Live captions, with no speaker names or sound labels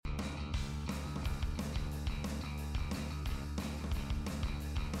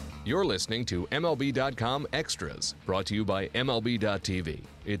You're listening to MLB.com Extras, brought to you by MLB.tv.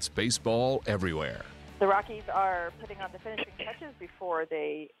 It's baseball everywhere. The Rockies are putting on the finishing touches before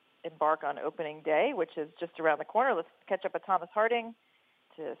they embark on opening day, which is just around the corner. Let's catch up with Thomas Harding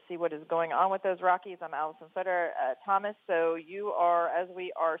to see what is going on with those Rockies. I'm Allison Sutter. Thomas, so you are, as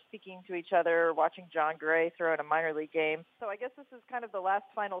we are speaking to each other, watching Jon Gray throw in a minor league game. So I guess this is kind of the last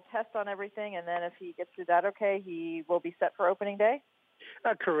final test on everything, and then if he gets through that okay, he will be set for opening day?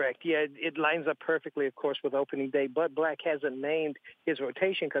 Correct. Yeah, it lines up perfectly, of course, with opening day. Bud Black hasn't named his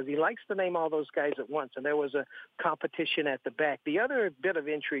rotation because he likes to name all those guys at once, and there was a competition at the back. The other bit of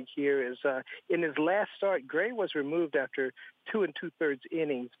intrigue here is in his last start, Gray was removed after 2 2/3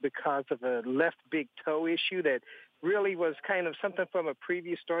 innings because of a left big toe issue that really was kind of something from a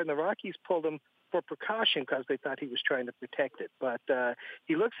previous start, and the Rockies pulled him for precaution because they thought he was trying to protect it. But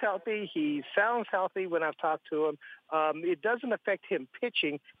he looks healthy. He sounds healthy when I've talked to him. It doesn't affect him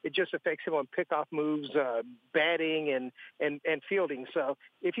pitching. It just affects him on pickoff moves, batting, and fielding. So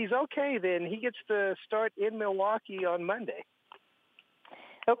if he's okay, then he gets to start in Milwaukee on Monday.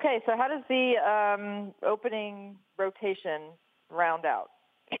 Okay, so how does the opening rotation round out?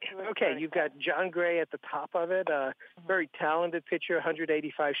 Okay, you've got Jon Gray at the top of it, very talented pitcher,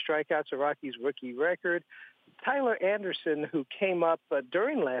 185 strikeouts, a Rockies rookie record. Tyler Anderson, who came up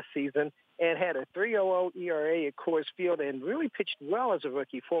during last season and had a 3.00 ERA at Coors Field and really pitched well as a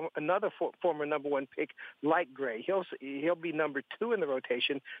rookie. Another former number one pick like Gray. He'll be number 2 in the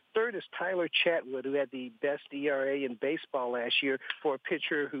rotation. Third is Tyler Chatwood, who had the best ERA in baseball last year for a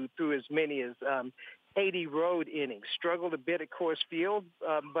pitcher who threw as many as 80 road innings. Struggled a bit at Coors Field,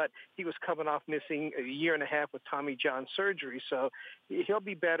 but he was coming off missing a year and a half with Tommy John surgery, so he'll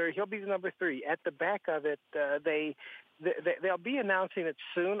be better. He'll be the number 3. At the back of it, they'll be announcing it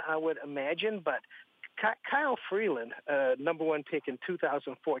soon, I would imagine, but Kyle Freeland, number 1 pick in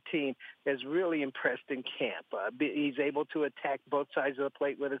 2014, has really impressed in camp. He's able to attack both sides of the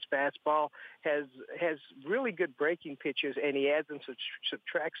plate with his fastball, has really good breaking pitches, and he adds and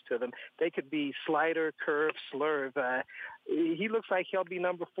subtracts to them. They could be slider, curve, slurve. He looks like he'll be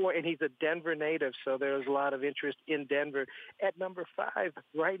number 4, and he's a Denver native, so there's a lot of interest in Denver. At number 5,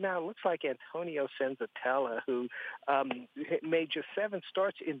 right now, it looks like Antonio Senzatella, who made just 7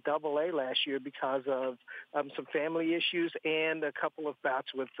 starts in Double-A last year because of some family issues and a couple of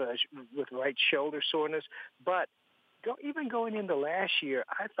bouts with right shoulder soreness. But even going into last year,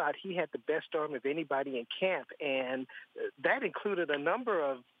 I thought he had the best arm of anybody in camp, and that included a number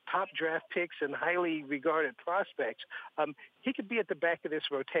of top draft picks and highly regarded prospects. He could be at the back of this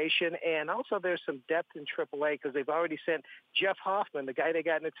rotation, and also there's some depth in AAA because they've already sent Jeff Hoffman, the guy they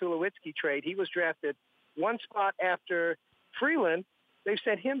got in the Tulowitzki trade. He was drafted 1 spot after Freeland. They've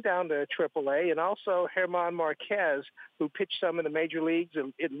sent him down to AAA, and also German Marquez, who pitched some in the major leagues.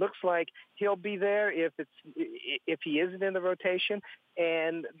 And it looks like he'll be there if he isn't in the rotation,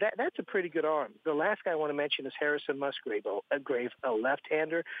 and that's a pretty good arm. The last guy I want to mention is Harrison Musgrave, a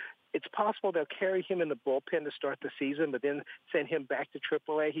left-hander. It's possible they'll carry him in the bullpen to start the season, but then send him back to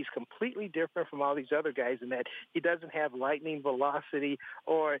AAA. He's completely different from all these other guys in that he doesn't have lightning velocity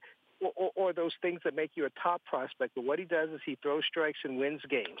or those things that make you a top prospect. But what he does is he throws strikes and wins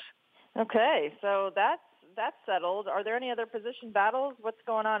games. Okay, so that's settled. Are there any other position battles? What's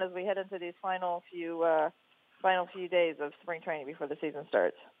going on as we head into these final few days of spring training before the season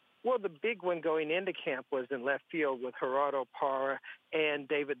starts? Well, the big one going into camp was in left field with Gerardo Parra and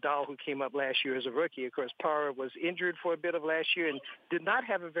David Dahl, who came up last year as a rookie. Of course, Parra was injured for a bit of last year and did not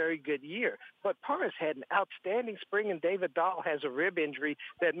have a very good year. But Parra's had an outstanding spring, and David Dahl has a rib injury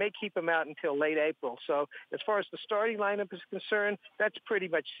that may keep him out until late April. So as far as the starting lineup is concerned, that's pretty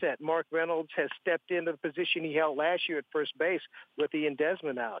much set. Mark Reynolds has stepped into the position he held last year at first base with Ian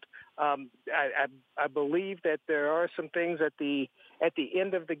Desmond out. I believe that there are some things at the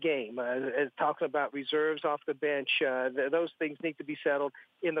end of the game, talking about reserves off the bench. Those things need to be settled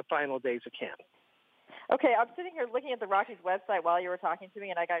in the final days of camp. Okay, I'm sitting here looking at the Rockies website while you were talking to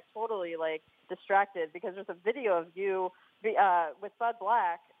me, and I got totally distracted because there's a video of you with Bud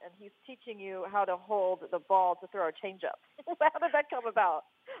Black, and he's teaching you how to hold the ball to throw a changeup. How did that come about?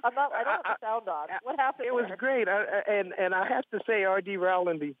 I don't have the sound on. What happened? It was great, and I have to say, R.D.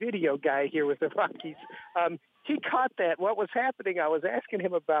 Rowland, the video guy here with the Rockies, he caught that. What was happening, I was asking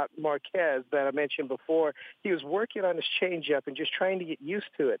him about Marquez that I mentioned before. He was working on his changeup and just trying to get used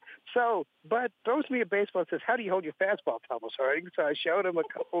to it. So Bud throws me a baseball and says, "How do you hold your fastball, Thomas Harding?" So I showed him a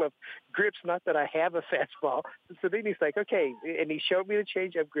couple of grips, not that I have a fastball. So then he's like, okay, and he showed me the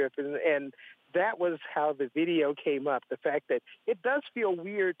changeup grip, and that was how the video came up, the fact that it does feel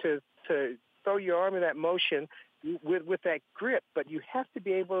weird to throw your arm in that motion with that grip, but you have to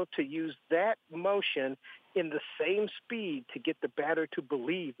be able to use that motion in the same speed to get the batter to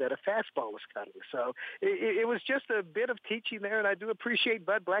believe that a fastball was coming. So it was just a bit of teaching there, and I do appreciate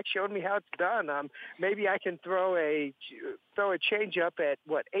Bud Black showing me how it's done. Maybe I can throw a changeup at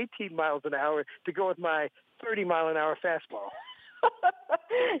 18 miles an hour to go with my 30-mile-an-hour fastball.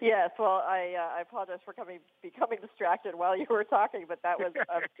 Yes, well, I apologize for becoming distracted while you were talking, but that was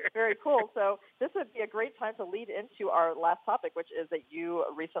very cool. So this would be a great time to lead into our last topic, which is that you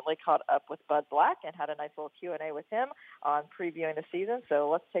recently caught up with Bud Black and had a nice little Q&A with him on previewing the season. So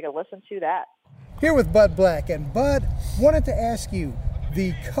let's take a listen to that. Here with Bud Black. And Bud, wanted to ask you,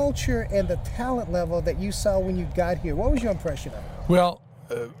 the culture and the talent level that you saw when you got here, what was your impression of it? Well,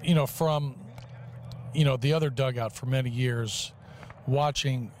 from the other dugout for many years,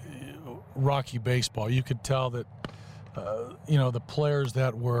 watching Rocky baseball, you could tell that, the players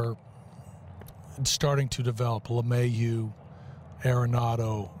that were starting to develop, LeMahieu,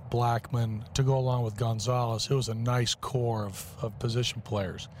 Arenado, Blackman, to go along with Gonzalez, it was a nice core of position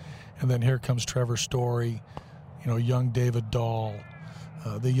players. And then here comes Trevor Story, young David Dahl,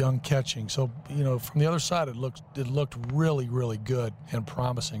 the young catching. So, from the other side, it looked really, really good and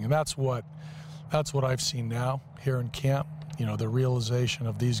promising. And that's what I've seen now here in camp. The realization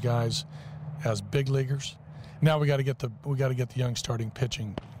of these guys as big leaguers. Now we got to get the young starting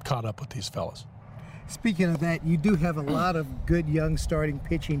pitching caught up with these fellas. Speaking of that, you do have a lot of good young starting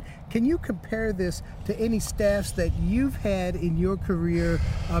pitching. Can you compare this to any staffs that you've had in your career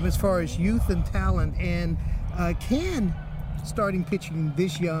as far as youth and talent? And can starting pitching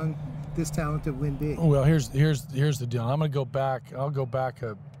this young, this talented win big? Well, here's the deal. I'll go back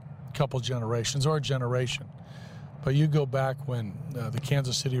a couple generations or a generation. But you go back when the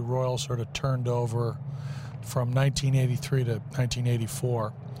Kansas City Royals sort of turned over from 1983 to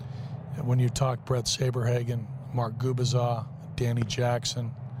 1984. When you talk Brett Saberhagen, Mark Gubicza, Danny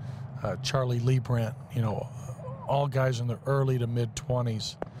Jackson, Charlie Leibrandt, all guys in their early to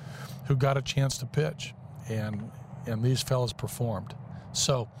mid-20s who got a chance to pitch, and these fellas performed.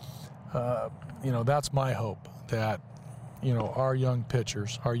 So, that's my hope that, our young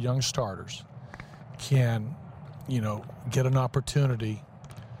pitchers, our young starters can get an opportunity,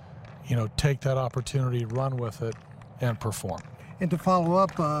 take that opportunity, run with it, and perform. And to follow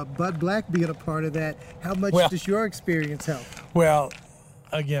up, Bud Black being a part of that, how much does your experience help? Well,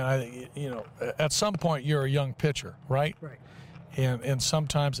 again, at some point you're a young pitcher, right? Right. And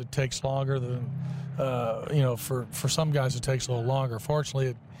sometimes it takes longer than, for some guys it takes a little longer.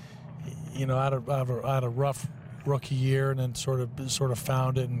 Fortunately, I had a rough rookie year and then sort of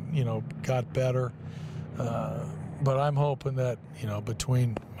found it and, got better. But I'm hoping that,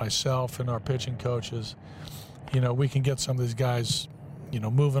 between myself and our pitching coaches, we can get some of these guys,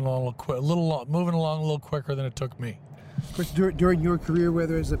 moving along a little quicker than it took me. Of course, during your career,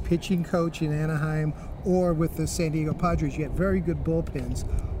 whether as a pitching coach in Anaheim or with the San Diego Padres, you had very good bullpens.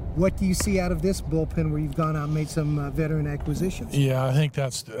 What do you see out of this bullpen where you've gone out and made some veteran acquisitions? Yeah, I think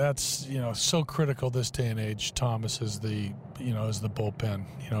that's so critical this day and age, Thomas, is the bullpen.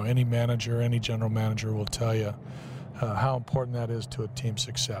 Any manager, any general manager will tell you how important that is to a team's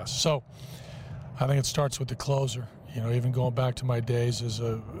success. So I think it starts with the closer. Even going back to my days as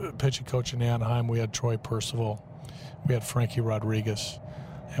a pitching coach in Anaheim, we had Troy Percival, we had Frankie Rodriguez,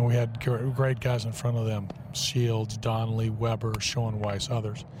 and we had great guys in front of them: Shields, Donnelly, Weber, Schoenweiss,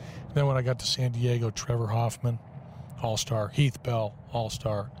 others. And then when I got to San Diego, Trevor Hoffman, All-Star, Heath Bell,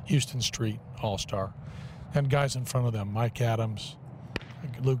 All-Star, Houston Street, All-Star, and guys in front of them: Mike Adams,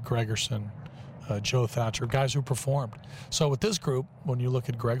 Luke Gregerson, Joe Thatcher, guys who performed. So with this group, when you look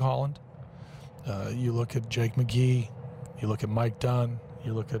at Greg Holland, you look at Jake McGee, you look at Mike Dunn,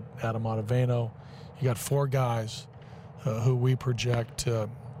 you look at Adam Ottavino, you got four guys who we project to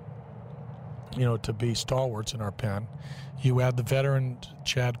be stalwarts in our pen. You add the veteran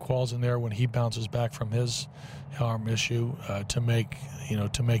Chad Qualls in there when he bounces back from his arm issue to make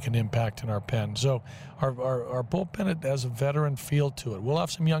an impact in our pen. So our bullpen has a veteran feel to it. We'll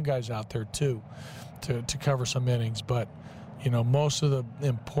have some young guys out there too to cover some innings, but most of the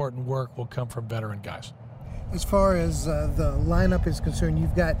important work will come from veteran guys. As far as the lineup is concerned,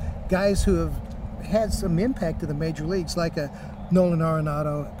 you've got guys who have had some impact in the major leagues, like Nolan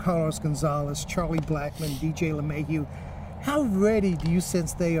Arenado, Carlos Gonzalez, Charlie Blackman, DJ LeMahieu. How ready do you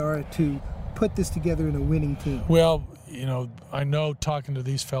sense they are to put this together in a winning team? Well, I know talking to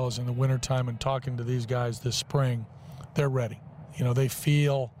these fellas in the wintertime and talking to these guys this spring, they're ready. They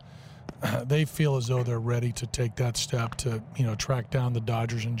feel as though they're ready to take that step to, track down the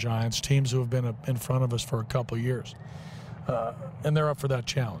Dodgers and Giants, teams who have been in front of us for a couple of years. And they're up for that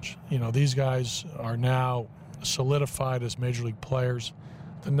challenge. These guys are now solidified as major league players.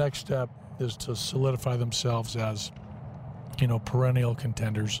 The next step is to solidify themselves as, perennial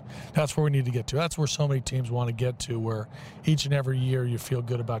contenders. That's where we need to get to. That's where so many teams want to get to, where each and every year you feel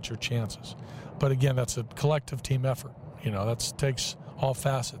good about your chances. But again, that's a collective team effort. That takes all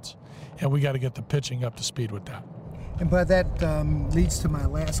facets. And we got to get the pitching up to speed with that. And by that leads to my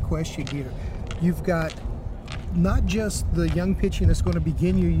last question here. You've got not just the young pitching that's going to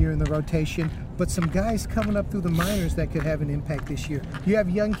begin your year in the rotation, but some guys coming up through the minors that could have an impact this year. You have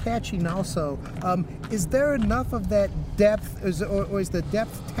young catching also. Is there enough of that depth, or is the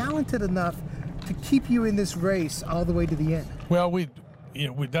depth talented enough to keep you in this race all the way to the end? Well,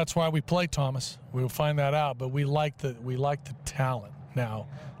 that's why we play, Thomas. We'll find that out, but we like the talent. Now,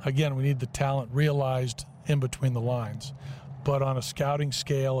 again, we need the talent realized in between the lines. But on a scouting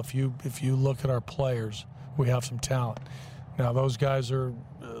scale, if you look at our players, we have some talent. Now, those guys are,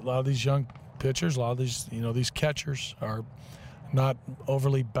 a lot of these young pitchers, a lot of these, these catchers are not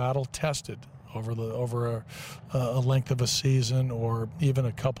overly battle tested over a length of a season or even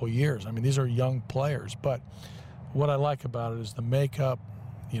a couple years. I mean, these are young players. But what I like about it is the makeup,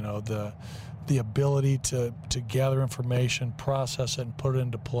 the ability to gather information, process it, and put it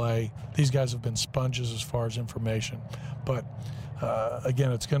into play. These guys have been sponges as far as information. But,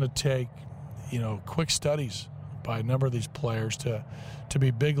 again, it's going to take, quick studies by a number of these players to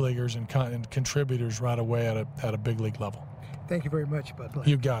be big leaguers and contributors right away at a big league level. Thank you very much, Bud Black.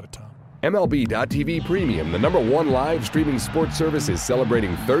 You got it, Tom. MLB.tv Premium, the #1 live streaming sports service, is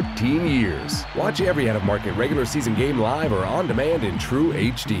celebrating 13 years. Watch every out-of-market regular season game live or on demand in true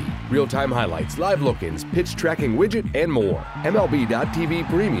HD. Real-time highlights, live look-ins, pitch tracking widget, and more. MLB.tv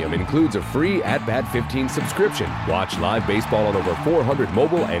Premium includes a free At-Bat 15 subscription. Watch live baseball on over 400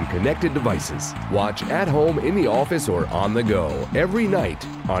 mobile and connected devices. Watch at home, in the office, or on the go every night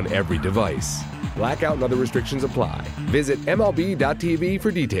on every device. Blackout and other restrictions apply. Visit MLB.tv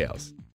for details.